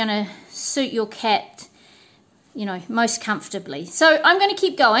think is going to suit your cat, you know, most comfortably. So I'm going to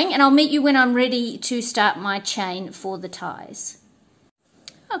keep going, and I'll meet you when I'm ready to start my chain for the ties.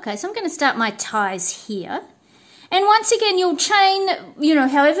 Okay, so I'm going to start my ties here. And once again, you'll chain, you know,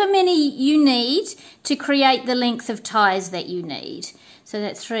 however many you need to create the length of ties that you need. So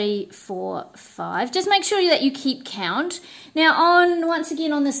that's 3, 4, 5. Just make sure that you keep count. Now once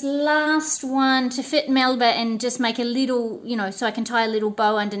again on this last one, to fit Melba and just make a little, you know, so I can tie a little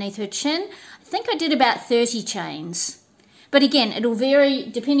bow underneath her chin, I think I did about 30 chains. But again, it'll vary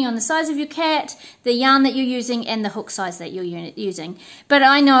depending on the size of your cat, the yarn that you're using, and the hook size that you're using. But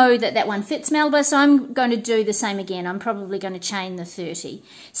I know that that one fits Melba, so I'm going to do the same again. I'm probably going to chain the 30.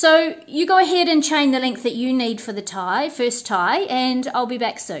 So you go ahead and chain the length that you need for the tie, first tie, and I'll be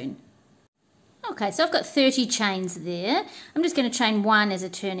back soon. Okay, so I've got 30 chains there. I'm just going to chain one as a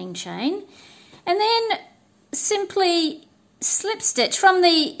turning chain. And then simply slip stitch from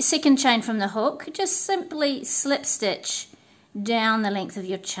the second chain from the hook. Just simply slip stitch down the length of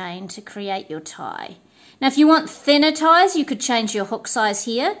your chain to create your tie. Now if you want thinner ties, you could change your hook size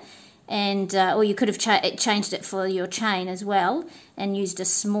here, and or you could have changed it for your chain as well and used a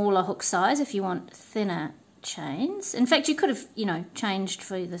smaller hook size if you want thinner chains. In fact, you could have, you know, changed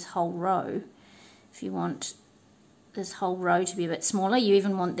for this whole row if you want this whole row to be a bit smaller. You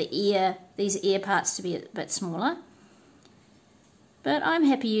even want the ear, these ear parts to be a bit smaller. But I'm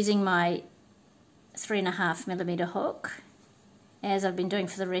happy using my 3.5mm hook, as I've been doing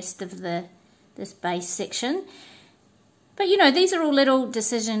for the rest of this base section. But you know, these are all little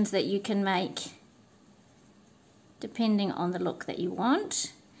decisions that you can make depending on the look that you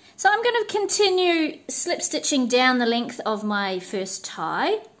want. So I'm going to continue slip stitching down the length of my first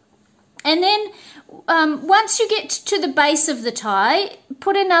tie, and then once you get to the base of the tie,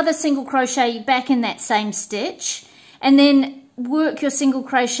 put another single crochet back in that same stitch, and then work your single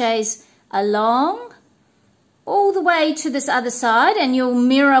crochets along all the way to this other side, and you'll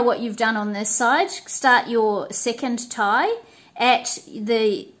mirror what you've done on this side. Start your second tie at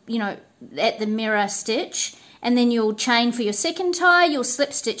the, you know, at the mirror stitch, and then you'll chain for your second tie, you'll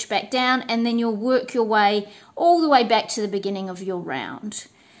slip stitch back down, and then you'll work your way all the way back to the beginning of your round.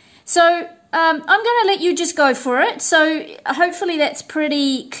 So I'm going to let you just go for it. So hopefully that's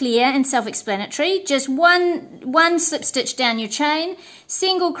pretty clear and self-explanatory. Just one slip stitch down your chain,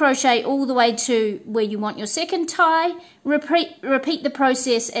 single crochet all the way to where you want your second tie. Repeat the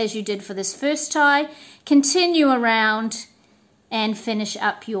process as you did for this first tie. Continue around and finish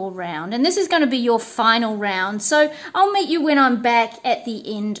up your round. And this is going to be your final round. So I'll meet you when I'm back at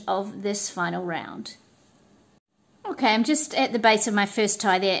the end of this final round. Okay, I'm just at the base of my first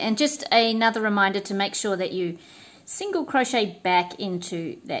tie there, and just another reminder to make sure that you single crochet back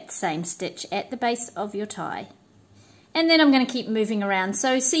into that same stitch at the base of your tie. And then I'm going to keep moving around,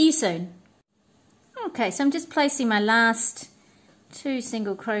 so see you soon. Okay, so I'm just placing my last 2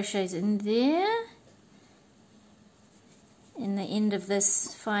 single crochets in there in the end of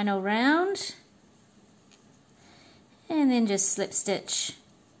this final round, and then just slip stitch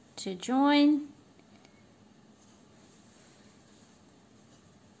to join.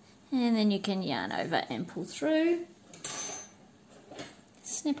 And then you can yarn over and pull through.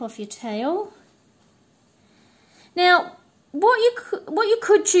 Snip off your tail. Now, what you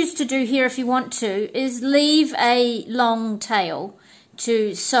could choose to do here if you want to is leave a long tail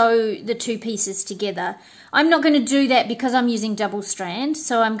to sew the two pieces together. I'm not going to do that because I'm using double strand,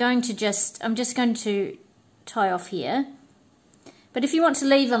 so I'm just going to tie off here. But if you want to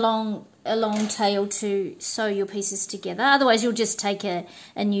leave a long tail to sew your pieces together, otherwise you'll just take a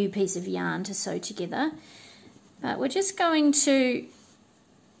new piece of yarn to sew together. But we're just going to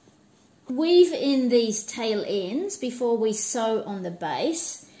weave in these tail ends before we sew on the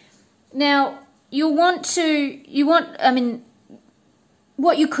base. Now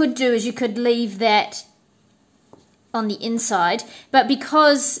what you could do is you could leave that on the inside, but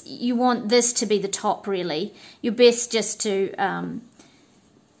because you want this to be the top, really, you're best just to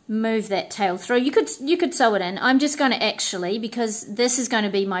move that tail through. You could sew it in. I'm just going to actually, because this is going to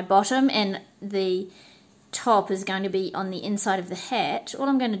be my bottom and the top is going to be on the inside of the hat, all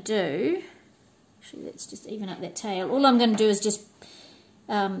I'm going to do, actually let's just even up that tail, all I'm going to do is just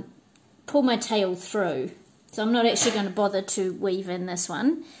pull my tail through. So I'm not actually going to bother to weave in this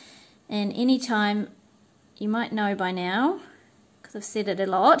one. And anytime, you might know by now, because I've said it a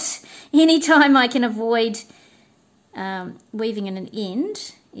lot, anytime I can avoid weaving in an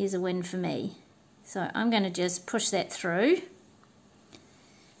end is a win for me. So I'm going to just push that through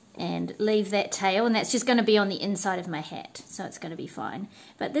and leave that tail, and that's just going to be on the inside of my hat, so it's going to be fine.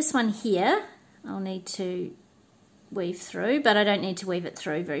 But this one here, I'll need to weave through, but I don't need to weave it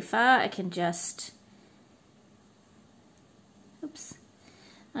through very far. I can just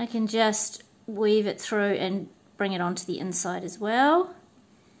weave it through and bring it onto the inside as well.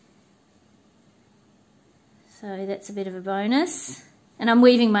 So that's a bit of a bonus. And I'm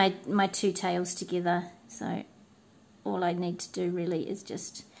weaving my two tails together, so all I need to do really is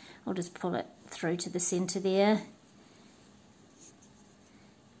I'll just pull it through to the center there.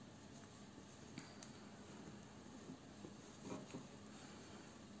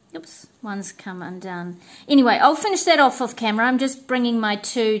 Oops, one's come undone. Anyway, I'll finish that off camera. I'm just bringing my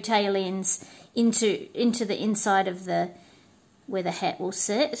two tail ends into the inside of where the hat will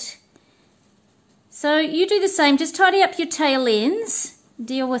sit. So you do the same, just tidy up your tail ends,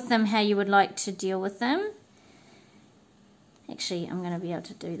 deal with them how you would like to deal with them. Actually, I'm going to be able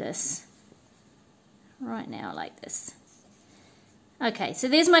to do this right now like this. Okay, so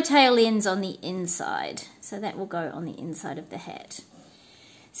there's my tail ends on the inside, so that will go on the inside of the hat.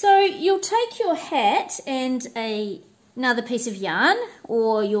 So you'll take your hat and another piece of yarn,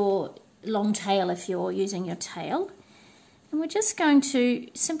 or your long tail if you're using your tail, and we're just going to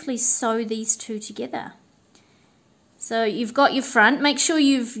simply sew these two together. So you've got your front, make sure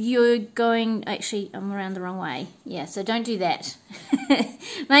you're going, actually I'm around the wrong way, yeah, so don't do that.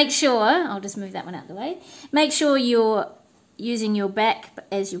 Make sure, I'll just move that one out of the way, make sure you're using your back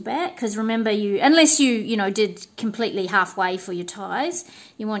as your back, because remember, unless you did completely halfway for your ties,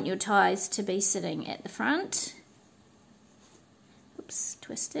 you want your ties to be sitting at the front. Oops,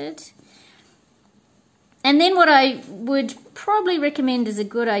 twisted. And then what I would probably recommend as a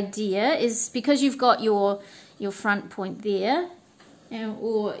good idea is, because you've got your front point there,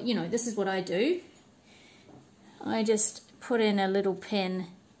 or this is what I do, I just put in a little pin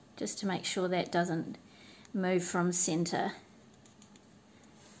just to make sure that doesn't move from center.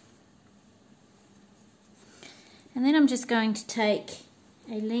 And then I'm just going to take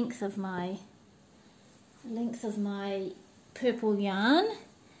a length of my purple yarn,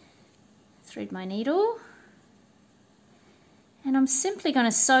 thread my needle, and I'm simply going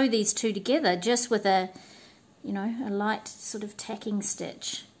to sew these two together just with a light sort of tacking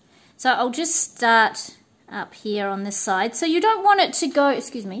stitch. So I'll just start up here on this side. So you don't want it to go,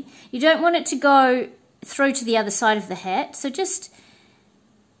 you don't want it to go through to the other side of the hat. So just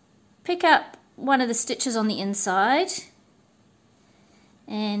pick up one of the stitches on the inside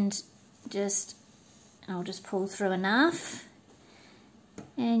and I'll just pull through enough,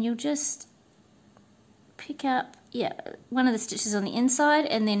 and you'll just pick up one of the stitches on the inside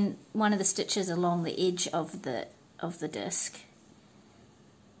and then one of the stitches along the edge of the disc,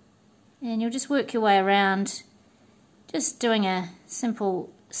 and you'll just work your way around, just doing a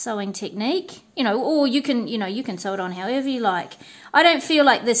simple sewing technique, or you can sew it on however you like. I don't feel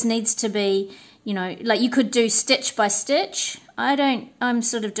like this needs to be, like you could do stitch by stitch. I'm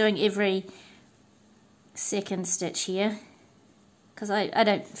sort of doing every second stitch here, because I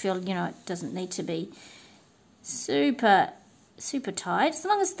don't feel, it doesn't need to be super tight, as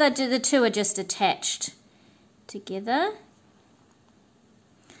long as the two are just attached together.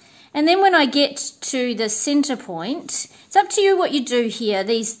 And then when I get to the center point, it's up to you what you do here,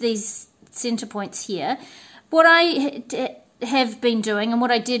 these center points here. What I have been doing, and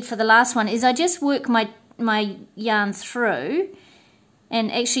what I did for the last one, is I just work my yarn through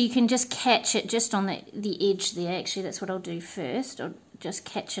And actually you can just catch it just on the edge there. Actually, that's what I'll do first. I'll just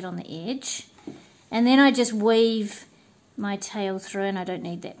catch it on the edge. And then I just weave my tail through, and I don't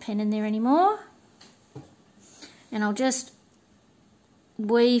need that pin in there anymore. And I'll just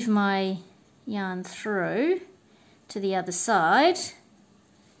weave my yarn through to the other side.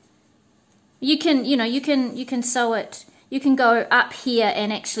 You can, you can sew it. You can go up here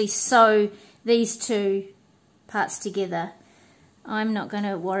and actually sew these two parts together. I'm not going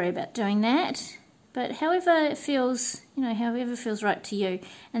to worry about doing that, but however it feels, however feels right to you.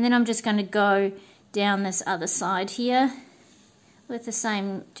 And then I'm just going to go down this other side here with the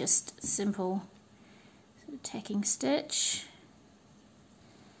same just simple sort of tacking stitch.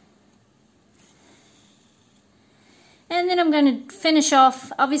 And then I'm going to finish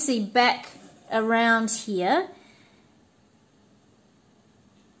off obviously back around here.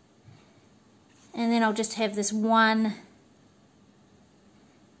 And then I'll just have this one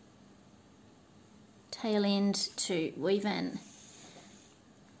tail end to weave in.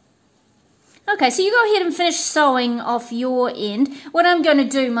 Okay, so you go ahead and finish sewing off your end. What I'm going to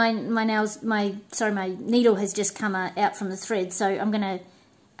do, my needle has just come out from the thread, so I'm going to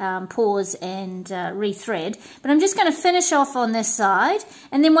pause and rethread. But I'm just going to finish off on this side,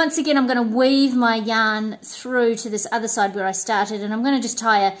 and then once again I'm going to weave my yarn through to this other side where I started, and I'm going to just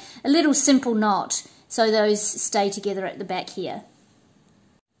tie a little simple knot so those stay together at the back here.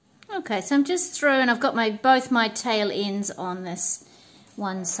 Okay, so I'm just through, and I've got both my tail ends on this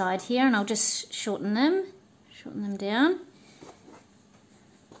one side here, and I'll just shorten them down.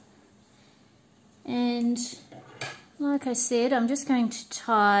 And like I said, I'm just going to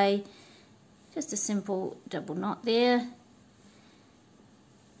tie just a simple double knot there.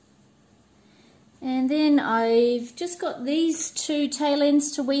 And then I've just got these two tail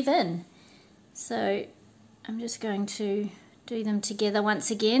ends to weave in. So I'm just going to do them together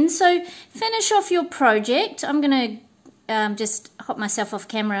once again. So finish off your project. I'm going to just hop myself off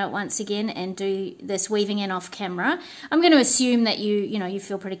camera once again and do this weaving in off camera. I'm going to assume that you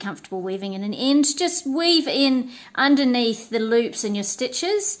feel pretty comfortable weaving in an end. Just weave in underneath the loops in your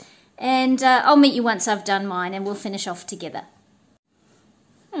stitches, and I'll meet you once I've done mine and we'll finish off together.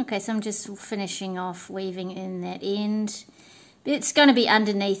 Okay, so I'm just finishing off weaving in that end. It's going to be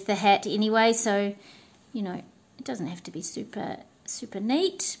underneath the hat anyway, so it doesn't have to be super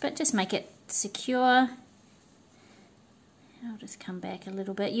neat, but just make it secure. I'll just come back a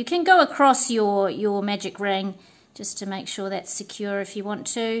little bit. You can go across your magic ring just to make sure that's secure if you want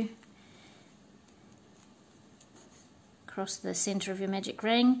to. Across the center of your magic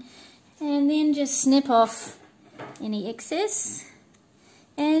ring, and then just snip off any excess,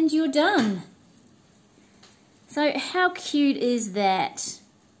 and you're done. So how cute is that?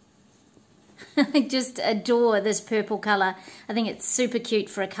 I just adore this purple colour. I think it's super cute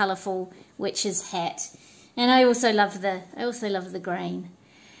for a colourful witch's hat. And I also love the green.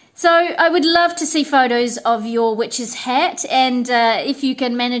 So I would love to see photos of your witch's hat, and if you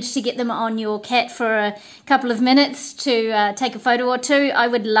can manage to get them on your cat for a couple of minutes to take a photo or two, I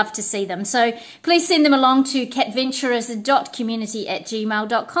would love to see them. So please send them along to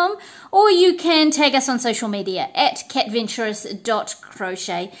catventurous.community@gmail.com, or you can tag us on social media at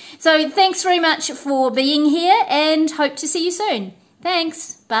catventurous.crochet. So thanks very much for being here, and hope to see you soon.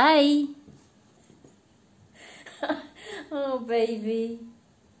 Thanks. Bye. Oh, baby.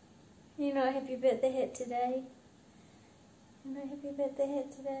 You're not happy about the hat today? You're not happy about the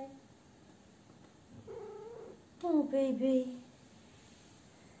hat today? Oh, baby.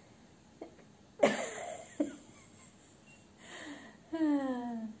 Hi,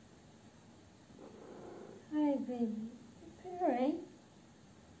 baby. All right.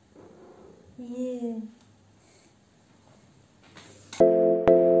 Yeah.